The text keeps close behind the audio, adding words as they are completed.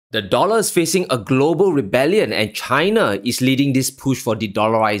The dollar is facing a global rebellion and China is leading this push for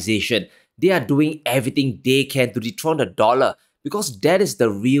de-dollarization. They are doing everything they can to dethrone the dollar because that is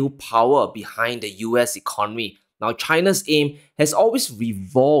the real power behind the US economy. Now, China's aim has always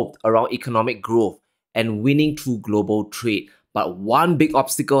revolved around economic growth and winning through global trade. But one big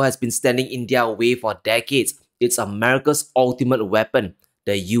obstacle has been standing in their way for decades. It's America's ultimate weapon,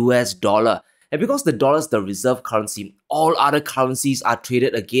 the US dollar. And because the dollar is the reserve currency, all other currencies are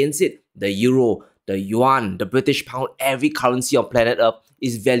traded against it. The euro, the yuan, the British pound, every currency on planet Earth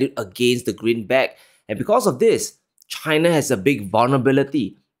is valued against the greenback. And because of this, China has a big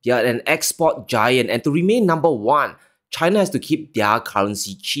vulnerability. They are an export giant, and to remain number one, China has to keep their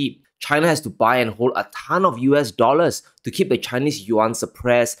currency cheap. China has to buy and hold a ton of US dollars to keep the Chinese yuan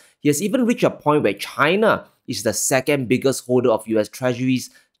suppressed. He has even reached a point where China is the second biggest holder of US treasuries,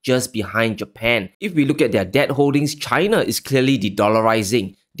 just behind Japan. If we look at their debt holdings, China is clearly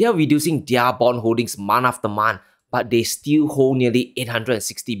de-dollarizing. They are reducing their bond holdings month after month, but they still hold nearly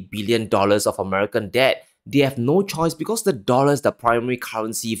 $860 billion of American debt. They have no choice because the dollar is the primary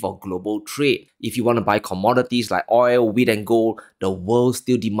currency for global trade. If you want to buy commodities like oil, wheat and gold, the world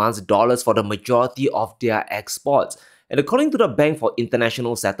still demands dollars for the majority of their exports. And according to the Bank for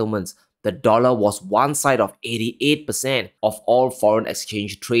International Settlements, the dollar was one side of 88% of all foreign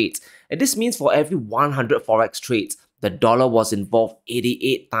exchange trades. And this means for every 100 forex trades, the dollar was involved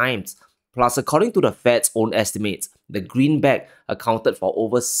 88 times. Plus, according to the Fed's own estimates, the greenback accounted for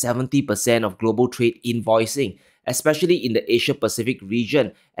over 70% of global trade invoicing, especially in the Asia-Pacific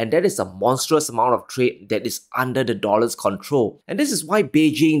region, and that is a monstrous amount of trade that is under the dollar's control. And this is why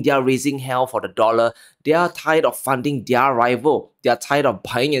Beijing, they are raising hell for the dollar. They are tired of funding their rival. They are tired of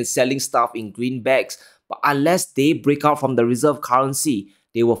buying and selling stuff in greenbacks. But unless they break out from the reserve currency,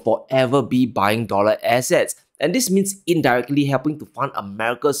 they will forever be buying dollar assets. And this means indirectly helping to fund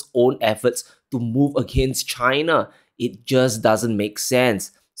America's own efforts to move against China. It just doesn't make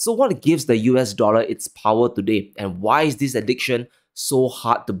sense. So what gives the US dollar its power today, and why is this addiction so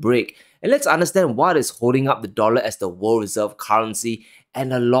hard to break? And let's understand what is holding up the dollar as the world reserve currency.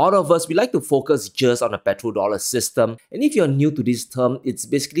 And a lot of us, we like to focus just on the petrodollar system. And if you're new to this term, it's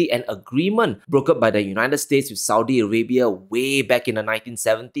basically an agreement brokered by the United States with Saudi Arabia way back in the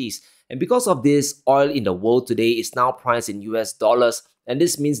 1970s. And because of this, oil in the world today is now priced in US dollars. And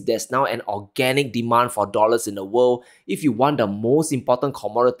this means there's now an organic demand for dollars in the world. If you want the most important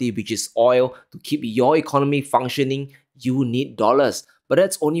commodity, which is oil, to keep your economy functioning, you need dollars. But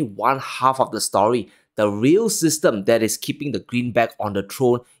that's only one half of the story. The real system that is keeping the greenback on the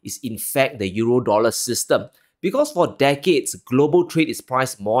throne is in fact the euro-dollar system. Because for decades, global trade is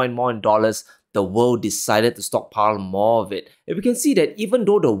priced more and more in dollars, the world decided to stockpile more of it. And we can see that even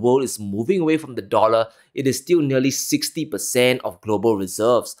though the world is moving away from the dollar, it is still nearly 60% of global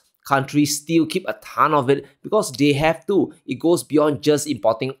reserves. Countries still keep a ton of it because they have to. It goes beyond just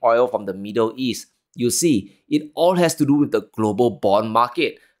importing oil from the Middle East. You see, it all has to do with the global bond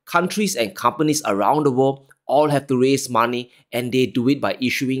market. Countries and companies around the world all have to raise money, and they do it by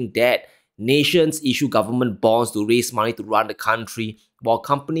issuing debt. Nations issue government bonds to raise money to run the country, while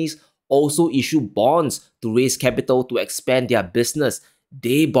companies also issue bonds to raise capital to expand their business.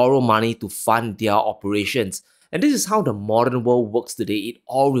 They borrow money to fund their operations. And this is how the modern world works today. It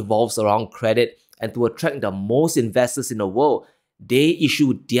all revolves around credit, and to attract the most investors in the world, they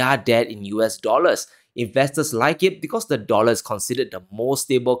issue their debt in US dollars. Investors like it because the dollar is considered the most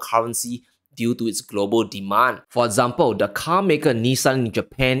stable currency due to its global demand. For example, the car maker Nissan in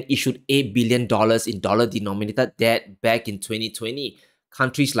Japan issued $8 billion in dollar-denominated debt back in 2020.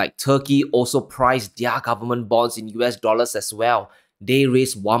 Countries like Turkey also priced their government bonds in US dollars as well. They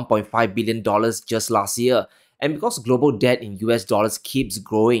raised $1.5 billion just last year. And because global debt in US dollars keeps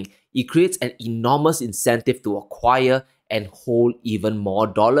growing, it creates an enormous incentive to acquire and hold even more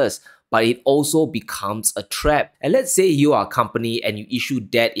dollars. But it also becomes a trap. And let's say you are a company and you issue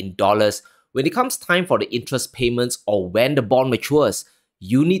debt in dollars. When it comes time for the interest payments or when the bond matures,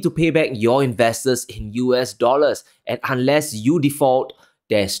 you need to pay back your investors in US dollars. And unless you default,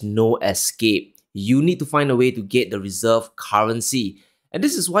 there's no escape. You need to find a way to get the reserve currency. And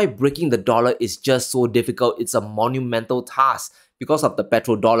this is why breaking the dollar is just so difficult. It's a monumental task because of the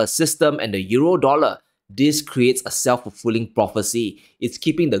petrodollar system and the euro dollar. This creates a self-fulfilling prophecy. It's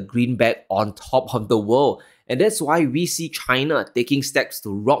keeping the greenback on top of the world. And that's why we see China taking steps to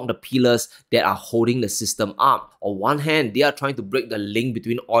rock the pillars that are holding the system up. On one hand, they are trying to break the link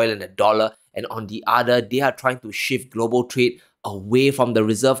between oil and the dollar, and on the other, they are trying to shift global trade away from the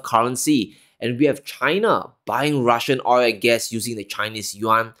reserve currency. And we have China buying Russian oil and gas using the Chinese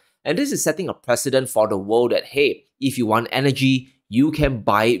yuan. And this is setting a precedent for the world that, hey, if you want energy, you can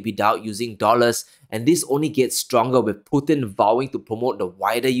buy it without using dollars, and this only gets stronger with Putin vowing to promote the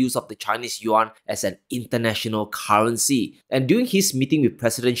wider use of the Chinese yuan as an international currency. And during his meeting with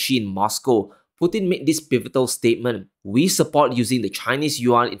President Xi in Moscow, Putin made this pivotal statement: "We support using the Chinese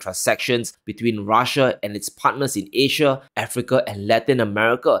yuan in transactions between Russia and its partners in Asia, Africa, and Latin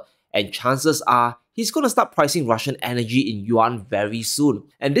America. And chances are he's going to start pricing Russian energy in yuan very soon."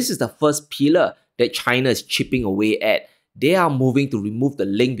 And this is the first pillar that China is chipping away at. They are moving to remove the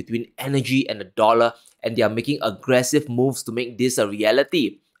link between energy and the dollar, and they are making aggressive moves to make this a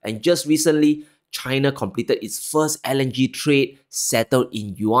reality. And just recently, China completed its first LNG trade settled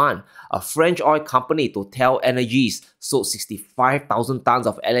in yuan. A French oil company, Total Energies, sold 65,000 tons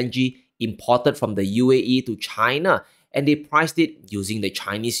of LNG imported from the UAE to China, and they priced it using the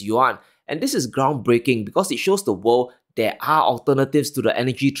Chinese yuan. And this is groundbreaking because it shows the world there are alternatives to the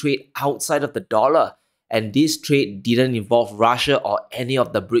energy trade outside of the dollar. And this trade didn't involve Russia or any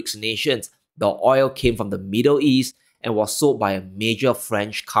of the BRICS nations. The oil came from the Middle East and was sold by a major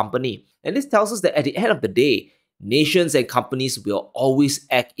French company. And this tells us that at the end of the day, nations and companies will always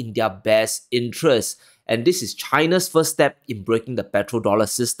act in their best interests. And this is China's first step in breaking the petrodollar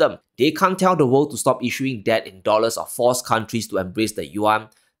system. They can't tell the world to stop issuing debt in dollars or force countries to embrace the yuan.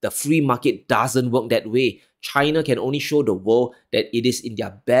 The free market doesn't work that way. China can only show the world that it is in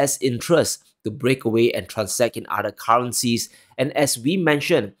their best interest to break away and transact in other currencies. And as we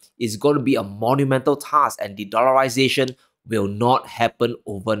mentioned, it's going to be a monumental task, and de-dollarization will not happen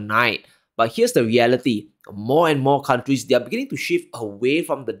overnight. But here's the reality: more and more countries, they are beginning to shift away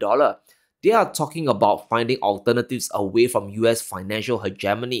from the dollar. They are talking about finding alternatives away from US financial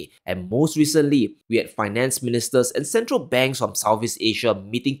hegemony. And most recently, we had finance ministers and central banks from Southeast Asia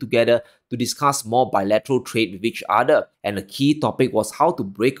meeting together to discuss more bilateral trade with each other. And the key topic was how to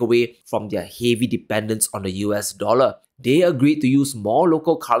break away from their heavy dependence on the US dollar. They agreed to use more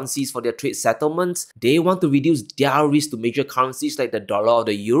local currencies for their trade settlements. They want to reduce their risk to major currencies like the dollar or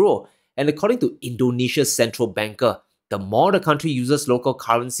the euro. And according to Indonesia's central banker, the more the country uses local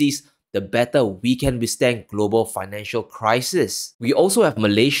currencies, the better we can withstand global financial crisis. We also have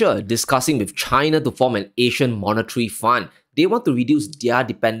Malaysia discussing with China to form an Asian monetary fund. They want to reduce their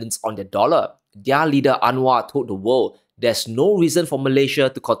dependence on the dollar. Their leader Anwar told the world there's no reason for Malaysia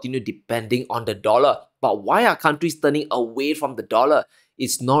to continue depending on the dollar. But why are countries turning away from the dollar?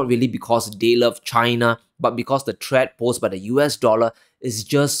 It's not really because they love China, but because the threat posed by the US dollar is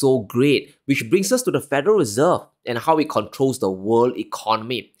just so great. Which brings us to the Federal Reserve and how it controls the world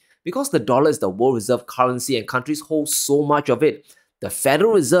economy. Because the dollar is the world reserve currency and countries hold so much of it, the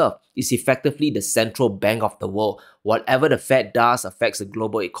Federal Reserve is effectively the central bank of the world. Whatever the Fed does affects the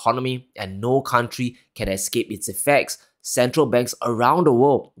global economy, and no country can escape its effects. Central banks around the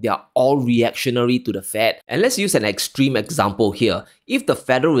world, they are all reactionary to the Fed. And let's use an extreme example here. If the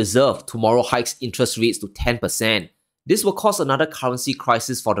Federal Reserve tomorrow hikes interest rates to 10%, this will cause another currency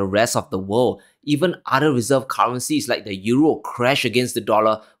crisis for the rest of the world. Even other reserve currencies like the euro crash against the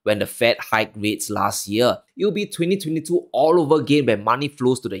dollar when the Fed hiked rates last year. It will be 2022 all over again when money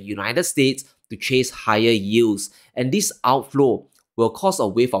flows to the United States to chase higher yields. And this outflow will cause a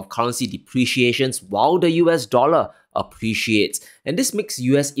wave of currency depreciations while the US dollar appreciates. And this makes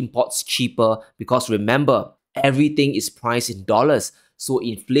US imports cheaper because remember, everything is priced in dollars. So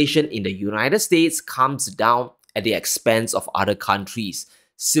inflation in the United States comes down at the expense of other countries.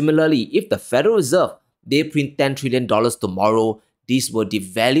 Similarly, if the Federal Reserve, they print $10 trillion tomorrow, this will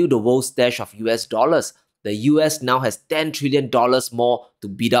devalue the world's stash of US dollars. The US now has $10 trillion more to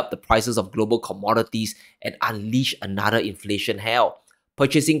beat up the prices of global commodities and unleash another inflation hell.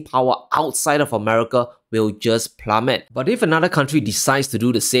 Purchasing power outside of America will just plummet. But if another country decides to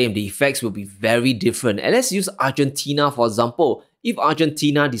do the same, the effects will be very different. And let's use Argentina for example. If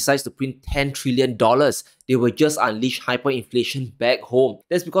Argentina decides to print $10 trillion, they will just unleash hyperinflation back home.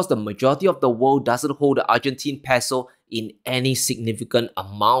 That's because the majority of the world doesn't hold the Argentine peso in any significant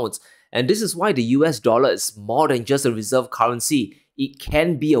amounts. And this is why the US dollar is more than just a reserve currency. It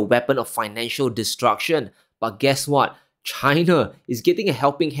can be a weapon of financial destruction. But guess what? China is getting a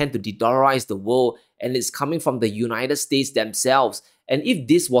helping hand to de-dollarize the world, and it's coming from the United States themselves. And if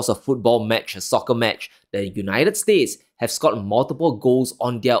this was a football match, a soccer match, the United States have scored multiple goals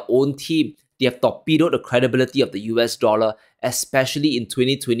on their own team. They have torpedoed the credibility of the US dollar, especially in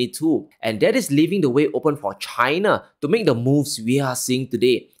 2022. And that is leaving the way open for China to make the moves we are seeing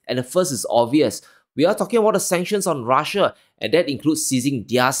today. And the first is obvious. We are talking about the sanctions on Russia, and that includes seizing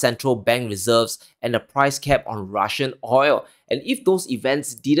their central bank reserves and the price cap on Russian oil. And if those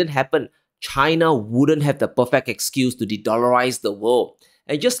events didn't happen, China wouldn't have the perfect excuse to de-dollarize the world.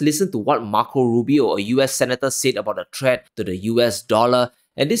 And just listen to what Marco Rubio, a US senator, said about the threat to the US dollar.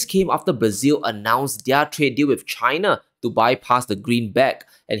 And this came after Brazil announced their trade deal with China to bypass the greenback.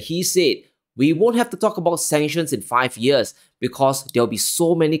 And he said, "We won't have to talk about sanctions in 5 years because there'll be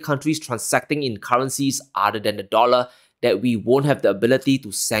so many countries transacting in currencies other than the dollar that we won't have the ability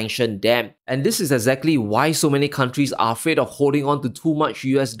to sanction them." And this is exactly why so many countries are afraid of holding on to too much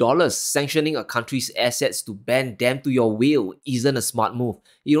US dollars. Sanctioning a country's assets to bend them to your will isn't a smart move.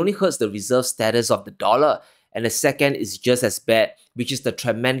 It only hurts the reserve status of the dollar. And the second is just as bad, which is the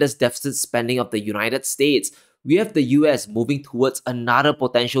tremendous deficit spending of the United States. We have the US moving towards another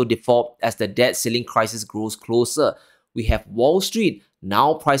potential default as the debt ceiling crisis grows closer. We have Wall Street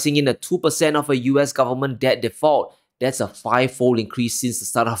now pricing in a 2% of a US government debt default. That's a 5-fold increase since the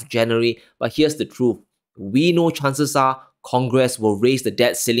start of January. But here's the truth. We know chances are Congress will raise the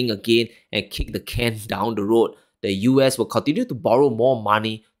debt ceiling again and kick the can down the road. The US will continue to borrow more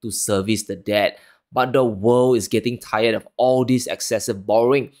money to service the debt. But the world is getting tired of all this excessive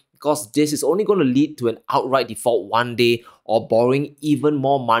borrowing, because this is only going to lead to an outright default one day, or borrowing even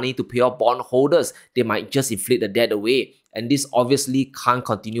more money to pay off bondholders. They might just inflate the debt away. And this obviously can't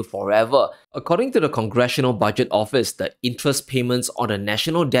continue forever. According to the Congressional Budget Office, the interest payments on the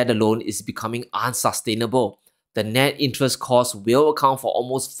national debt alone is becoming unsustainable. The net interest cost will account for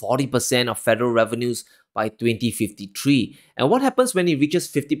almost 40% of federal revenues by 2053. And what happens when it reaches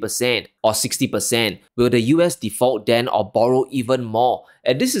 50% or 60%? Will the US default then or borrow even more?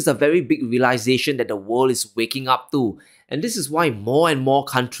 And this is a very big realization that the world is waking up to. And this is why more and more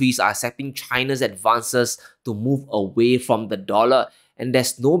countries are accepting China's advances to move away from the dollar. And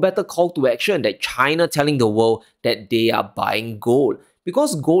there's no better call to action than China telling the world that they are buying gold.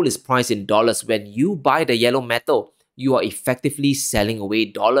 Because gold is priced in dollars, when you buy the yellow metal, you are effectively selling away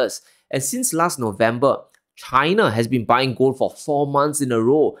dollars. And since last November, China has been buying gold for 4 months in a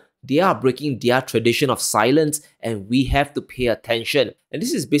row. They are breaking their tradition of silence, and we have to pay attention. And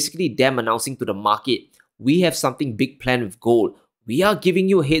this is basically them announcing to the market, we have something big planned with gold. We are giving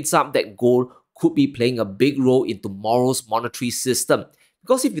you a heads up that gold could be playing a big role in tomorrow's monetary system.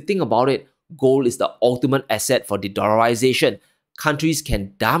 Because if you think about it, gold is the ultimate asset for de-dollarization. Countries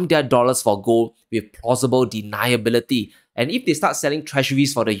can dump their dollars for gold with plausible deniability. And if they start selling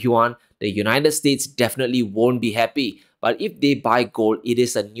treasuries for the yuan, the United States definitely won't be happy. But if they buy gold, it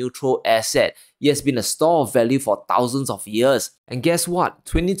is a neutral asset. It has been a store of value for thousands of years. And guess what?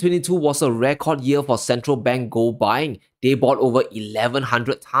 2022 was a record year for central bank gold buying. They bought over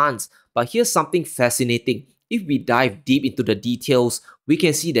 1,100 tons. But here's something fascinating. If we dive deep into the details, we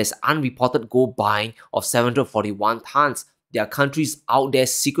can see there's unreported gold buying of 741 tons. There are countries out there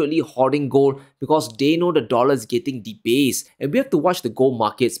secretly hoarding gold because they know the dollar is getting debased. And we have to watch the gold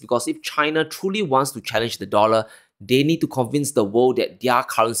markets, because if China truly wants to challenge the dollar, they need to convince the world that their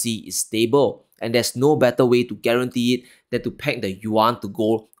currency is stable. And there's no better way to guarantee it than to peg the yuan to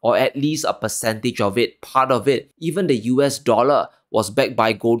gold, or at least a percentage of it, part of it. Even the US dollar was backed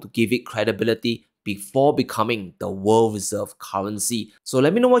by gold to give it credibility before becoming the world reserve currency. So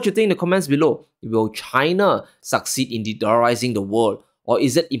let me know what you think in the comments below. Will China succeed in de-dollarizing the world, or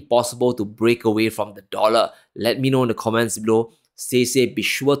is it impossible to break away from the dollar? Let me know in the comments below. Stay safe, be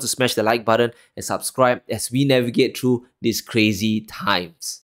sure to smash the like button and subscribe as we navigate through these crazy times.